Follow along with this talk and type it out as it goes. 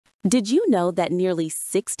Did you know that nearly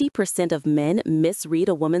 60% of men misread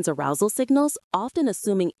a woman's arousal signals, often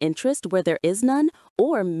assuming interest where there is none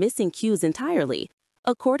or missing cues entirely?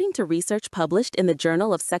 According to research published in the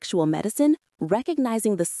Journal of Sexual Medicine,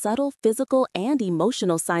 recognizing the subtle physical and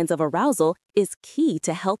emotional signs of arousal is key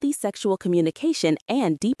to healthy sexual communication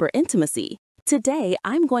and deeper intimacy. Today,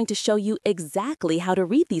 I'm going to show you exactly how to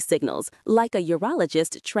read these signals, like a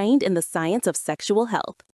urologist trained in the science of sexual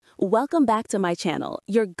health. Welcome back to my channel,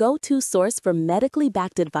 your go-to source for medically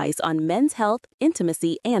backed advice on men's health,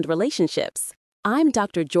 intimacy, and relationships. I'm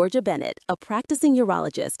Dr. Georgia Bennett, a practicing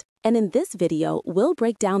urologist, and in this video, we'll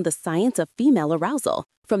break down the science of female arousal,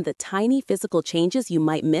 from the tiny physical changes you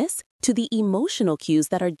might miss to the emotional cues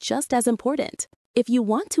that are just as important. If you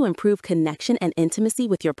want to improve connection and intimacy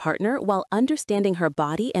with your partner while understanding her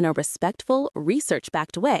body in a respectful,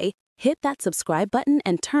 research-backed way, hit that subscribe button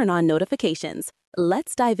and turn on notifications.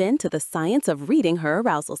 Let's dive into the science of reading her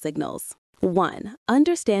arousal signals. 1.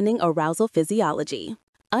 Understanding arousal physiology.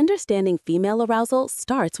 Understanding female arousal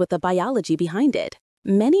starts with the biology behind it.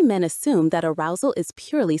 Many men assume that arousal is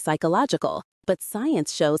purely psychological, but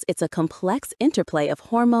science shows it's a complex interplay of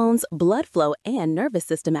hormones, blood flow, and nervous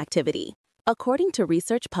system activity. According to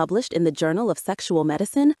research published in the Journal of Sexual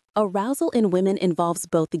Medicine, arousal in women involves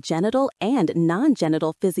both genital and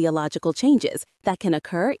non-genital physiological changes that can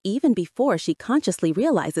occur even before she consciously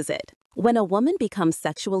realizes it. When a woman becomes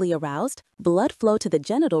sexually aroused, blood flow to the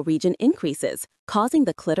genital region increases, causing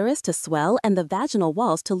the clitoris to swell and the vaginal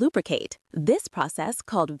walls to lubricate. This process,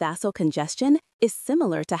 called vasocongestion, is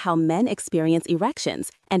similar to how men experience erections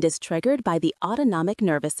and is triggered by the autonomic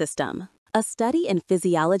nervous system. A study in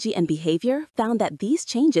physiology and behavior found that these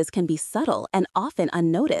changes can be subtle and often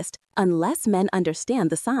unnoticed unless men understand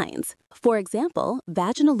the signs. For example,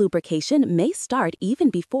 vaginal lubrication may start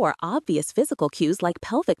even before obvious physical cues like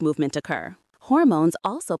pelvic movement occur. Hormones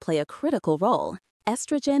also play a critical role.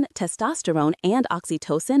 Estrogen, testosterone, and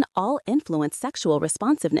oxytocin all influence sexual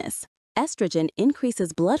responsiveness. Estrogen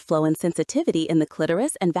increases blood flow and sensitivity in the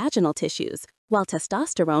clitoris and vaginal tissues, while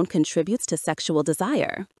testosterone contributes to sexual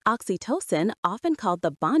desire. Oxytocin, often called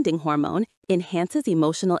the bonding hormone, enhances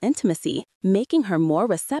emotional intimacy, making her more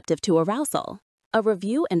receptive to arousal. A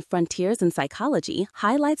review in Frontiers in Psychology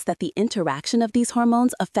highlights that the interaction of these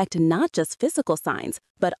hormones affect not just physical signs,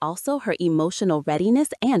 but also her emotional readiness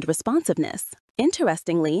and responsiveness.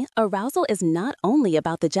 Interestingly, arousal is not only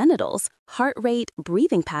about the genitals. Heart rate,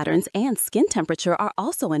 breathing patterns, and skin temperature are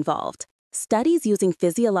also involved. Studies using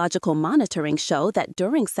physiological monitoring show that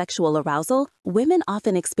during sexual arousal, women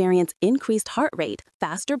often experience increased heart rate,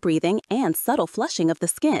 faster breathing, and subtle flushing of the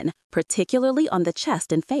skin, particularly on the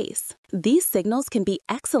chest and face. These signals can be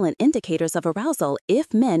excellent indicators of arousal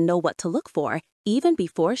if men know what to look for, even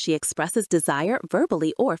before she expresses desire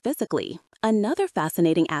verbally or physically. Another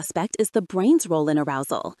fascinating aspect is the brain's role in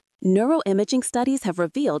arousal. Neuroimaging studies have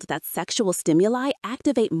revealed that sexual stimuli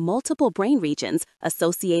activate multiple brain regions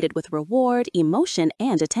associated with reward, emotion,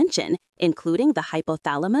 and attention, including the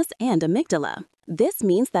hypothalamus and amygdala. This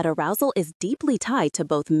means that arousal is deeply tied to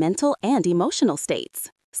both mental and emotional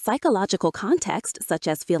states. Psychological context, such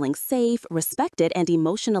as feeling safe, respected, and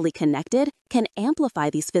emotionally connected, can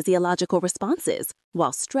amplify these physiological responses,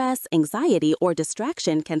 while stress, anxiety, or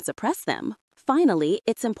distraction can suppress them. Finally,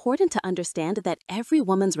 it's important to understand that every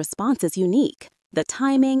woman's response is unique. The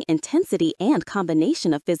timing, intensity, and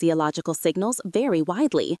combination of physiological signals vary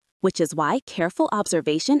widely, which is why careful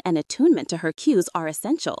observation and attunement to her cues are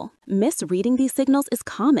essential. Misreading these signals is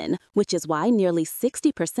common, which is why nearly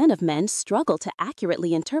 60% of men struggle to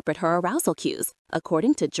accurately interpret her arousal cues,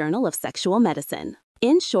 according to Journal of Sexual Medicine.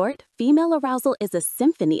 In short, female arousal is a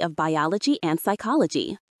symphony of biology and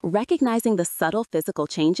psychology. Recognizing the subtle physical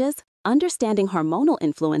changes, understanding hormonal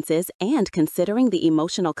influences, and considering the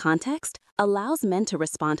emotional context allows men to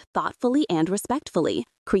respond thoughtfully and respectfully,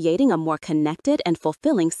 creating a more connected and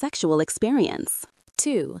fulfilling sexual experience.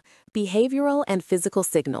 2. Behavioral and physical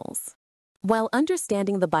signals. While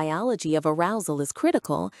understanding the biology of arousal is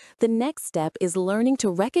critical, the next step is learning to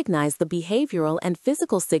recognize the behavioral and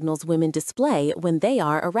physical signals women display when they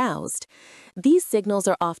are aroused. These signals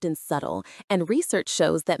are often subtle, and research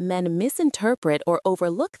shows that men misinterpret or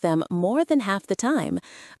overlook them more than half the time.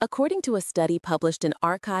 According to a study published in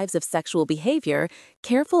Archives of Sexual Behavior,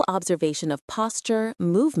 careful observation of posture,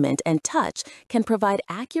 movement, and touch can provide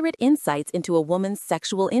accurate insights into a woman's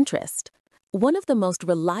sexual interest. One of the most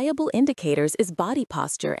reliable indicators is body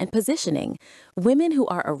posture and positioning. Women who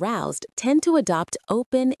are aroused tend to adopt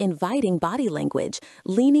open, inviting body language,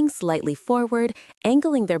 leaning slightly forward,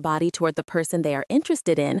 angling their body toward the person they are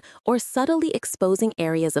interested in, or subtly exposing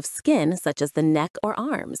areas of skin such as the neck or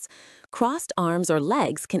arms. Crossed arms or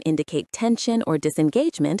legs can indicate tension or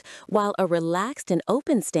disengagement, while a relaxed and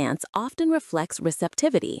open stance often reflects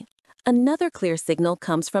receptivity. Another clear signal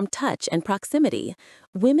comes from touch and proximity.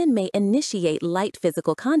 Women may initiate light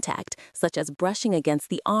physical contact, such as brushing against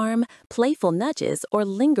the arm, playful nudges, or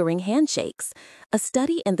lingering handshakes. A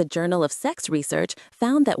study in the Journal of Sex Research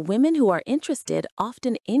found that women who are interested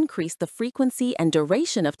often increase the frequency and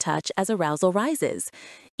duration of touch as arousal rises.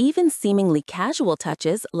 Even seemingly casual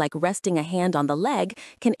touches, like resting a hand on the leg,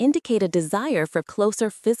 can indicate a desire for closer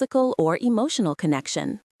physical or emotional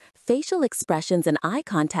connection. Facial expressions and eye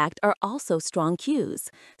contact are also strong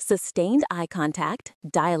cues. Sustained eye contact,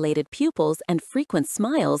 dilated pupils, and frequent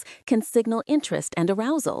smiles can signal interest and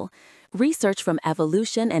arousal. Research from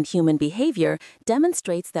evolution and human behavior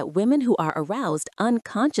demonstrates that women who are aroused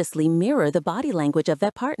unconsciously mirror the body language of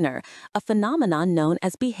their partner, a phenomenon known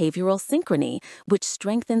as behavioral synchrony, which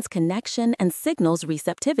strengthens connection and signals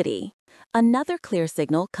receptivity. Another clear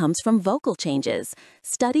signal comes from vocal changes.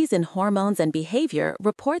 Studies in hormones and behavior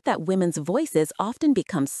report that women's voices often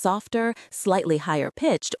become softer, slightly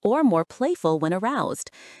higher-pitched, or more playful when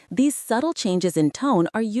aroused. These subtle changes in tone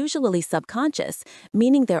are usually subconscious,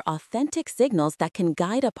 meaning they're authentic signals that can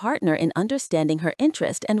guide a partner in understanding her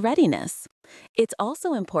interest and readiness. It's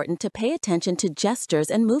also important to pay attention to gestures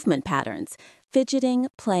and movement patterns. Fidgeting,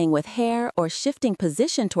 playing with hair, or shifting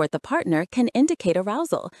position toward the partner can indicate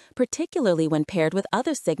arousal, particularly when paired with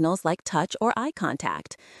other signals like touch or eye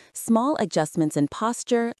contact. Small adjustments in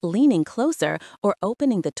posture, leaning closer, or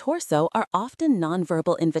opening the torso are often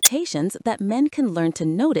nonverbal invitations that men can learn to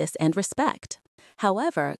notice and respect.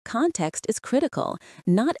 However, context is critical.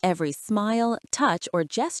 Not every smile, touch, or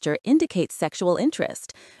gesture indicates sexual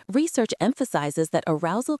interest. Research emphasizes that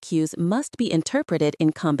arousal cues must be interpreted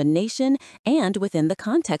in combination and within the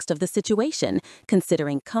context of the situation,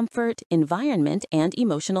 considering comfort, environment, and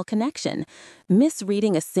emotional connection.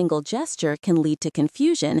 Misreading a single gesture can lead to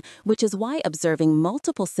confusion, which is why observing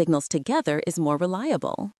multiple signals together is more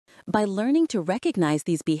reliable. By learning to recognize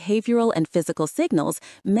these behavioral and physical signals,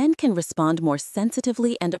 men can respond more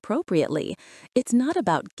sensitively and appropriately. It's not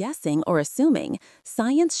about guessing or assuming.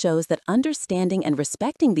 Science shows that understanding and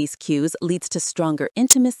respecting these cues leads to stronger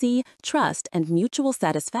intimacy, trust, and mutual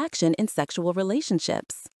satisfaction in sexual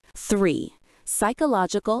relationships. 3.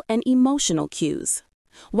 Psychological and emotional cues.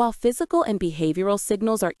 While physical and behavioral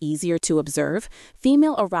signals are easier to observe,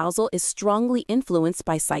 female arousal is strongly influenced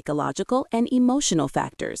by psychological and emotional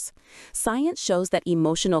factors. Science shows that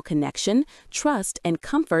emotional connection, trust, and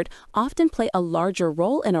comfort often play a larger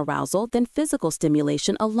role in arousal than physical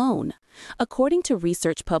stimulation alone. According to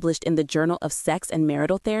research published in the Journal of Sex and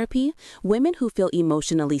Marital Therapy, women who feel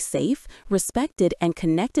emotionally safe, respected, and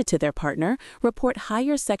connected to their partner report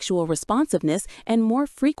higher sexual responsiveness and more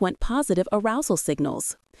frequent positive arousal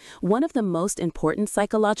signals. One of the most important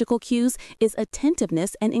psychological cues is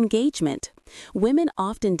attentiveness and engagement. Women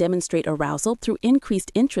often demonstrate arousal through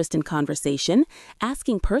increased interest in conversation,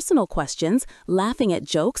 asking personal questions, laughing at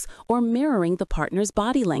jokes, or mirroring the partner's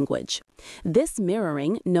body language. This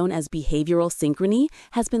mirroring, known as behavioral synchrony,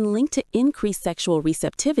 has been linked to increased sexual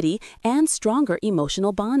receptivity and stronger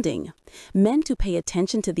emotional bonding. Men who pay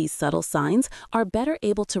attention to these subtle signs are better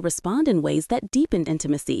able to respond in ways that deepen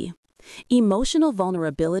intimacy. Emotional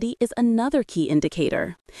vulnerability is another key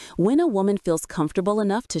indicator. When a woman feels comfortable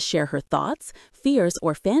enough to share her thoughts, fears,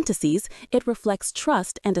 or fantasies, it reflects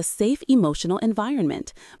trust and a safe emotional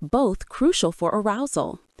environment, both crucial for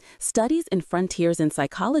arousal. Studies in Frontiers in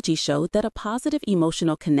Psychology show that a positive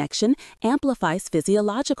emotional connection amplifies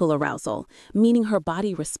physiological arousal, meaning her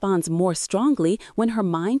body responds more strongly when her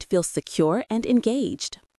mind feels secure and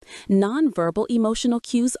engaged. Nonverbal emotional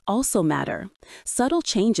cues also matter. Subtle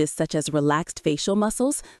changes such as relaxed facial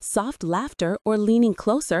muscles, soft laughter, or leaning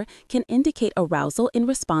closer can indicate arousal in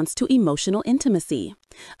response to emotional intimacy.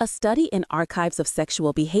 A study in Archives of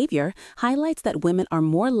Sexual Behavior highlights that women are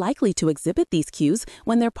more likely to exhibit these cues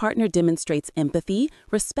when their partner demonstrates empathy,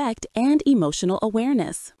 respect, and emotional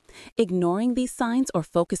awareness. Ignoring these signs or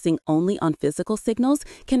focusing only on physical signals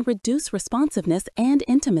can reduce responsiveness and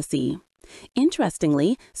intimacy.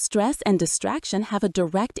 Interestingly, stress and distraction have a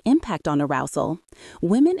direct impact on arousal.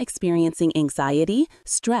 Women experiencing anxiety,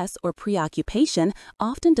 stress, or preoccupation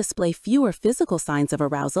often display fewer physical signs of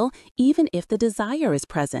arousal, even if the desire is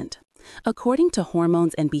present. According to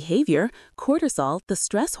Hormones and Behavior, cortisol, the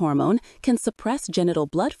stress hormone, can suppress genital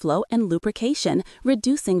blood flow and lubrication,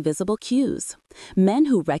 reducing visible cues. Men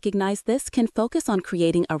who recognize this can focus on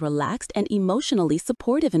creating a relaxed and emotionally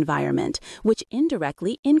supportive environment, which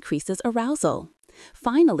indirectly increases arousal.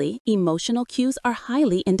 Finally, emotional cues are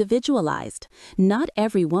highly individualized. Not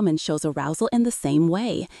every woman shows arousal in the same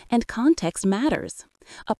way, and context matters.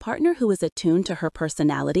 A partner who is attuned to her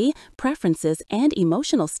personality, preferences, and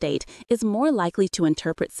emotional state is more likely to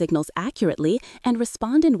interpret signals accurately and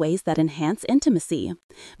respond in ways that enhance intimacy.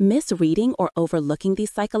 Misreading or overlooking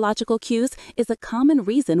these psychological cues is a common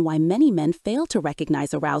reason why many men fail to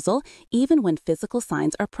recognize arousal, even when physical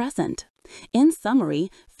signs are present. In summary,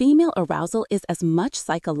 female arousal is as much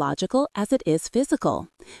psychological as it is physical.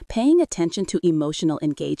 Paying attention to emotional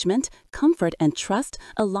engagement, comfort, and trust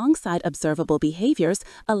alongside observable behaviors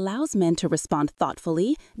allows men to respond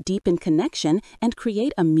thoughtfully, deepen connection, and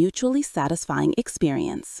create a mutually satisfying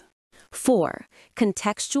experience. 4.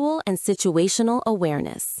 Contextual and situational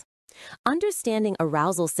awareness. Understanding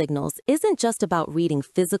arousal signals isn't just about reading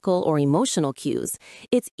physical or emotional cues.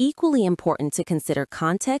 It's equally important to consider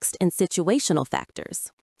context and situational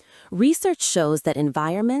factors. Research shows that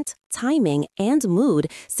environment, timing, and mood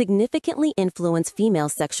significantly influence female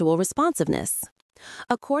sexual responsiveness.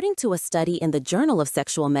 According to a study in the Journal of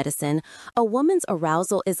Sexual Medicine, a woman's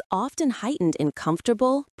arousal is often heightened in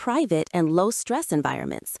comfortable, private, and low-stress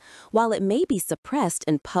environments, while it may be suppressed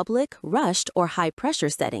in public, rushed, or high-pressure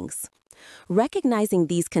settings. Recognizing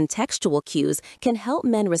these contextual cues can help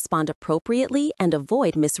men respond appropriately and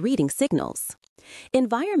avoid misreading signals.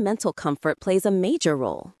 Environmental comfort plays a major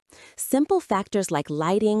role. Simple factors like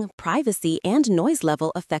lighting, privacy, and noise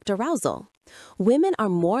level affect arousal. Women are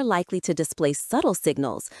more likely to display subtle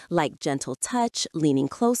signals like gentle touch, leaning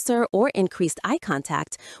closer, or increased eye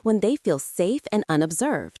contact when they feel safe and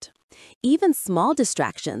unobserved. Even small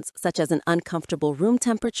distractions, such as an uncomfortable room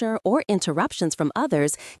temperature or interruptions from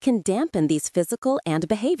others, can dampen these physical and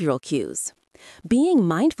behavioral cues. Being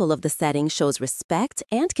mindful of the setting shows respect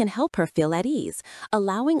and can help her feel at ease,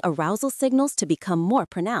 allowing arousal signals to become more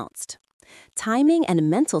pronounced. Timing and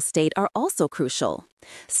mental state are also crucial.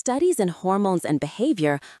 Studies in hormones and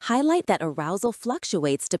behavior highlight that arousal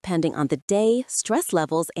fluctuates depending on the day, stress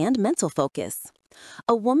levels, and mental focus.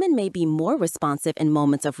 A woman may be more responsive in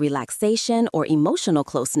moments of relaxation or emotional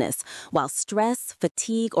closeness, while stress,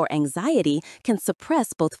 fatigue, or anxiety can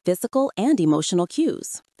suppress both physical and emotional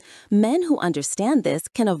cues. Men who understand this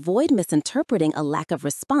can avoid misinterpreting a lack of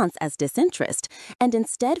response as disinterest and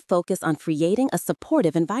instead focus on creating a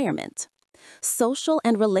supportive environment. Social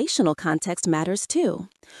and relational context matters too.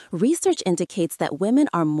 Research indicates that women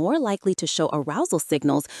are more likely to show arousal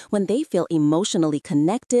signals when they feel emotionally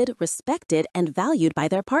connected, respected, and valued by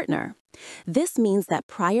their partner. This means that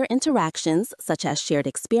prior interactions, such as shared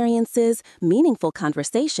experiences, meaningful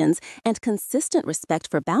conversations, and consistent respect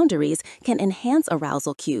for boundaries, can enhance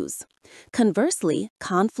arousal cues. Conversely,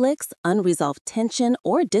 conflicts, unresolved tension,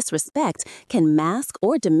 or disrespect can mask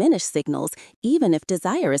or diminish signals even if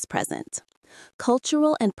desire is present.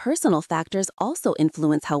 Cultural and personal factors also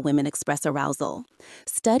influence how women express arousal.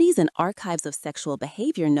 Studies and archives of sexual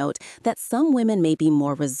behavior note that some women may be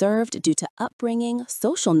more reserved due to upbringing,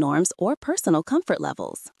 social norms, or personal comfort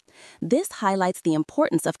levels. This highlights the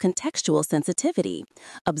importance of contextual sensitivity,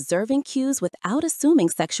 observing cues without assuming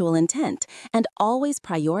sexual intent, and always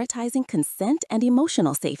prioritizing consent and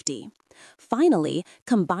emotional safety. Finally,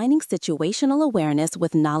 combining situational awareness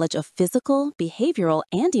with knowledge of physical, behavioral,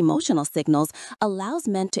 and emotional signals allows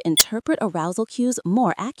men to interpret arousal cues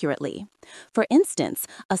more accurately. For instance,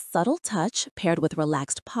 a subtle touch paired with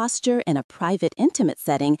relaxed posture in a private, intimate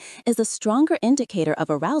setting is a stronger indicator of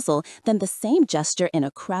arousal than the same gesture in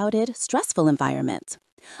a crowded, stressful environment.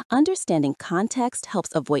 Understanding context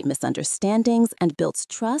helps avoid misunderstandings and builds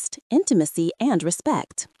trust, intimacy, and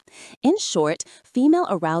respect. In short, female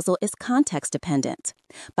arousal is context-dependent.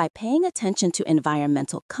 By paying attention to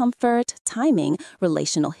environmental comfort, timing,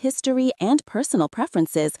 relational history, and personal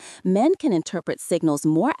preferences, men can interpret signals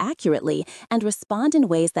more accurately and respond in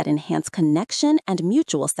ways that enhance connection and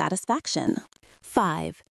mutual satisfaction.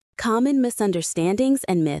 5. Common misunderstandings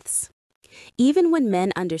and myths. Even when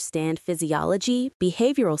men understand physiology,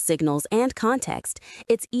 behavioral signals, and context,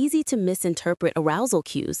 it's easy to misinterpret arousal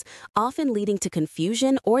cues, often leading to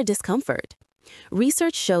confusion or discomfort.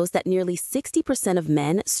 Research shows that nearly 60% of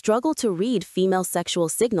men struggle to read female sexual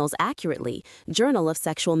signals accurately, Journal of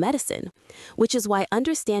Sexual Medicine, which is why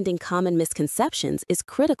understanding common misconceptions is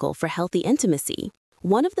critical for healthy intimacy.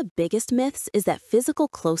 One of the biggest myths is that physical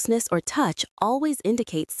closeness or touch always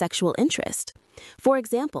indicates sexual interest. For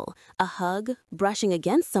example, a hug, brushing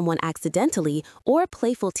against someone accidentally, or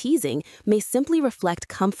playful teasing may simply reflect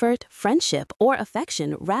comfort, friendship, or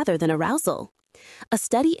affection rather than arousal. A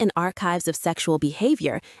study in Archives of Sexual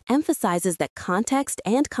Behavior emphasizes that context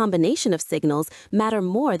and combination of signals matter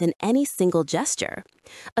more than any single gesture.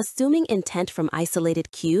 Assuming intent from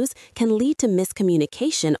isolated cues can lead to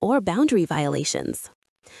miscommunication or boundary violations.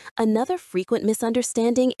 Another frequent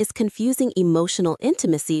misunderstanding is confusing emotional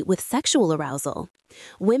intimacy with sexual arousal.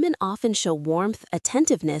 Women often show warmth,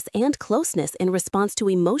 attentiveness, and closeness in response to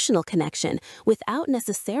emotional connection without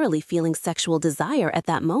necessarily feeling sexual desire at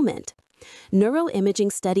that moment.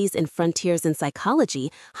 Neuroimaging studies in Frontiers in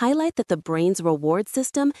Psychology highlight that the brain's reward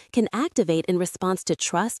system can activate in response to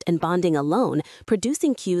trust and bonding alone,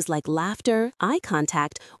 producing cues like laughter, eye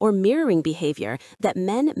contact, or mirroring behavior that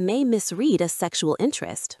men may misread as sexual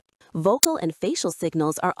interest. Vocal and facial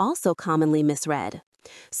signals are also commonly misread.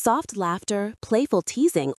 Soft laughter, playful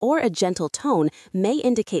teasing, or a gentle tone may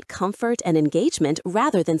indicate comfort and engagement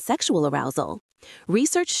rather than sexual arousal.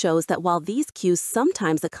 Research shows that while these cues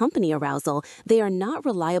sometimes accompany arousal, they are not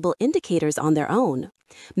reliable indicators on their own.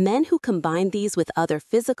 Men who combine these with other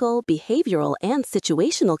physical, behavioral, and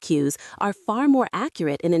situational cues are far more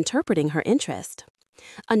accurate in interpreting her interest.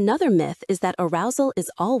 Another myth is that arousal is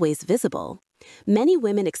always visible. Many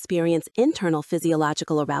women experience internal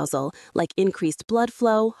physiological arousal, like increased blood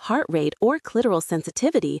flow, heart rate, or clitoral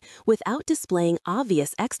sensitivity, without displaying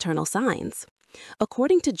obvious external signs.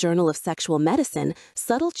 According to Journal of Sexual Medicine,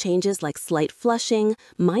 subtle changes like slight flushing,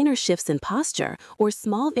 minor shifts in posture, or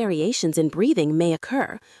small variations in breathing may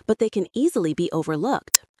occur, but they can easily be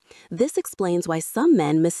overlooked. This explains why some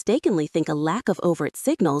men mistakenly think a lack of overt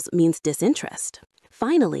signals means disinterest.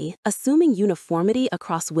 Finally, assuming uniformity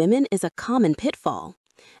across women is a common pitfall.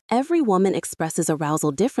 Every woman expresses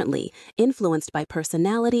arousal differently, influenced by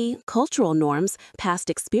personality, cultural norms, past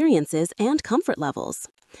experiences, and comfort levels.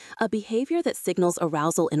 A behavior that signals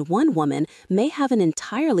arousal in one woman may have an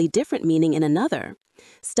entirely different meaning in another.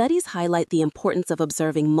 Studies highlight the importance of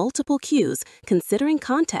observing multiple cues, considering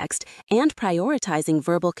context, and prioritizing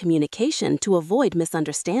verbal communication to avoid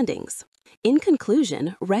misunderstandings. In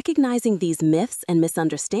conclusion, recognizing these myths and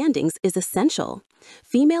misunderstandings is essential.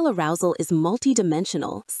 Female arousal is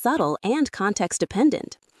multidimensional, subtle, and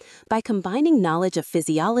context-dependent. By combining knowledge of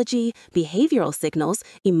physiology, behavioral signals,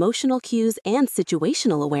 emotional cues, and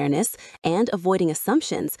situational awareness, and avoiding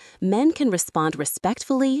assumptions, men can respond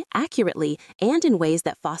respectfully, accurately, and in ways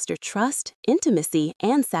that foster trust, intimacy,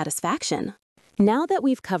 and satisfaction. Now that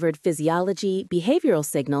we've covered physiology, behavioral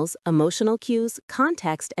signals, emotional cues,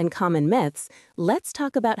 context, and common myths, let's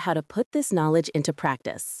talk about how to put this knowledge into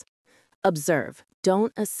practice. Observe,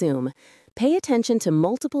 don't assume. Pay attention to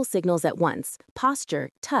multiple signals at once: posture,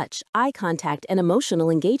 touch, eye contact, and emotional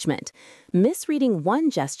engagement. Misreading one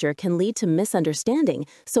gesture can lead to misunderstanding,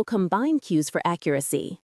 so combine cues for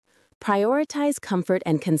accuracy. Prioritize comfort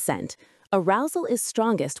and consent. Arousal is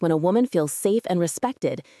strongest when a woman feels safe and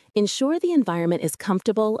respected. Ensure the environment is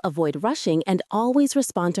comfortable, avoid rushing, and always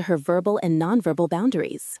respond to her verbal and nonverbal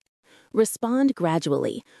boundaries. Respond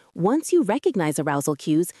gradually. Once you recognize arousal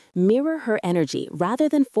cues, mirror her energy rather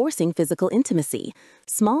than forcing physical intimacy.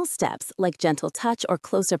 Small steps, like gentle touch or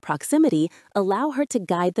closer proximity, allow her to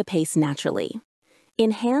guide the pace naturally.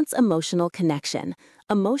 Enhance emotional connection.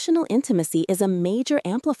 Emotional intimacy is a major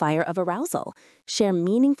amplifier of arousal. Share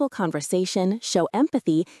meaningful conversation, show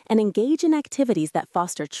empathy, and engage in activities that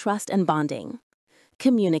foster trust and bonding.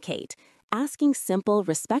 Communicate. Asking simple,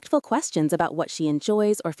 respectful questions about what she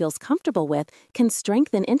enjoys or feels comfortable with can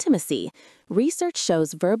strengthen intimacy. Research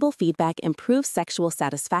shows verbal feedback improves sexual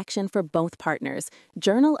satisfaction for both partners.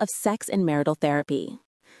 Journal of Sex and Marital Therapy.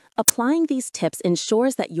 Applying these tips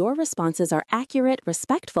ensures that your responses are accurate,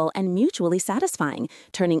 respectful, and mutually satisfying,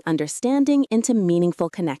 turning understanding into meaningful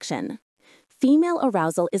connection. Female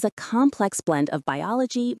arousal is a complex blend of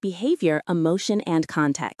biology, behavior, emotion, and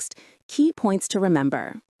context. Key points to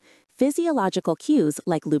remember. Physiological cues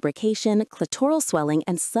like lubrication, clitoral swelling,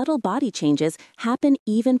 and subtle body changes happen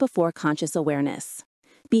even before conscious awareness.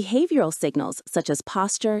 Behavioral signals such as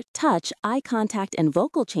posture, touch, eye contact, and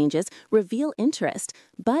vocal changes reveal interest,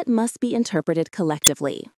 but must be interpreted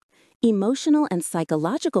collectively. Emotional and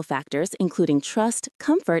psychological factors, including trust,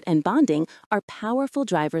 comfort, and bonding, are powerful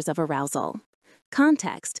drivers of arousal.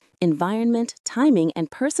 Context, environment, timing, and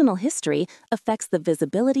personal history affects the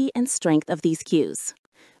visibility and strength of these cues.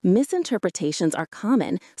 Misinterpretations are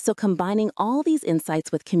common, so combining all these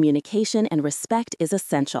insights with communication and respect is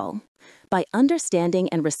essential. By understanding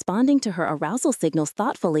and responding to her arousal signals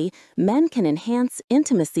thoughtfully, men can enhance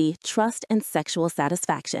intimacy, trust, and sexual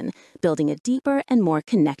satisfaction, building a deeper and more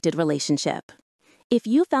connected relationship. If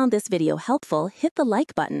you found this video helpful, hit the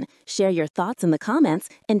like button, share your thoughts in the comments,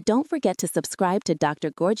 and don't forget to subscribe to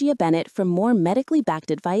Dr. Gorgia Bennett for more medically backed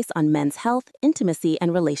advice on men's health, intimacy,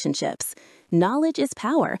 and relationships. Knowledge is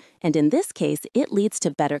power, and in this case, it leads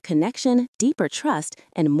to better connection, deeper trust,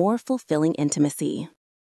 and more fulfilling intimacy.